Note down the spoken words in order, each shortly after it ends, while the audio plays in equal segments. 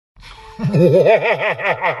Why,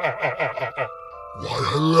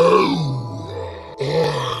 hello! I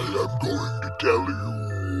am going to tell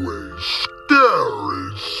you a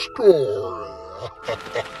scary story.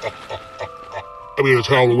 I mean, it's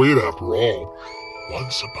Halloween after all.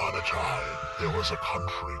 Once upon a time, there was a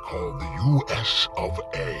country called the U.S. of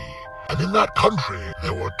A. And in that country,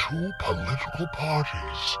 there were two political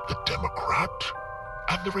parties, the Democrat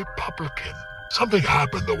and the Republican. Something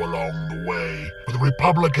happened, though, along the way, where the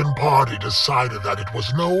Republican Party decided that it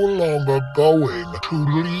was no longer going to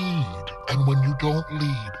lead. And when you don't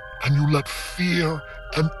lead, and you let fear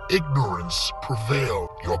and ignorance prevail,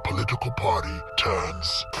 your political party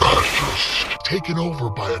turns fascist, taken over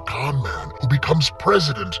by a con man who becomes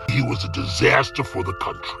president. He was a disaster for the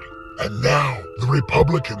country. And now, the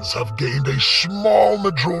Republicans have gained a small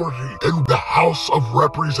majority in the House of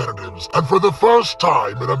Representatives. And for the first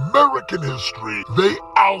time in American history, they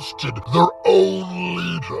ousted their own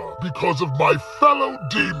leader because of my fellow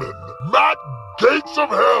demon, Matt Gates of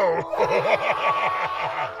Hell.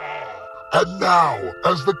 And now,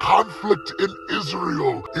 as the conflict in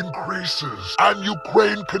Israel increases and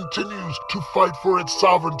Ukraine continues to fight for its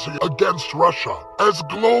sovereignty against Russia, as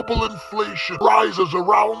global inflation rises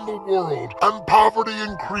around the world and poverty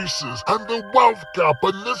increases and the wealth gap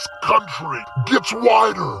in this country gets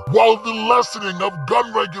wider, while the lessening of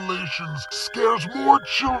gun regulations scares more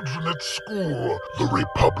children at school, the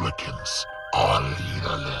Republicans are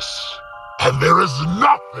leaderless. And there is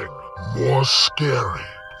nothing more scary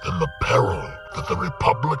than the peril that the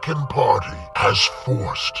Republican Party has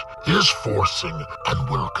forced, is forcing, and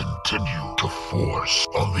will continue to force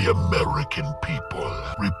on the American people.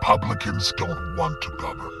 Republicans don't want to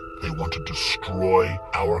govern. They want to destroy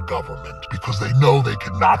our government because they know they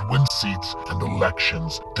cannot win seats and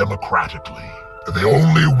elections democratically. They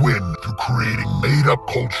only win through creating made-up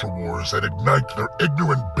culture wars that ignite their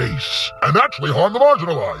ignorant base and actually harm the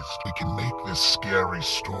marginalized. We can make this scary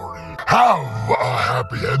story have a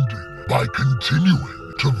happy ending by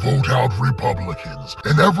continuing to vote out Republicans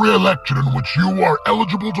in every election in which you are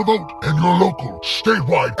eligible to vote in your local,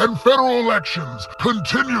 statewide, and federal elections.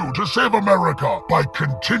 Continue to save America by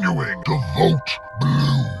continuing to vote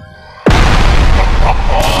blue.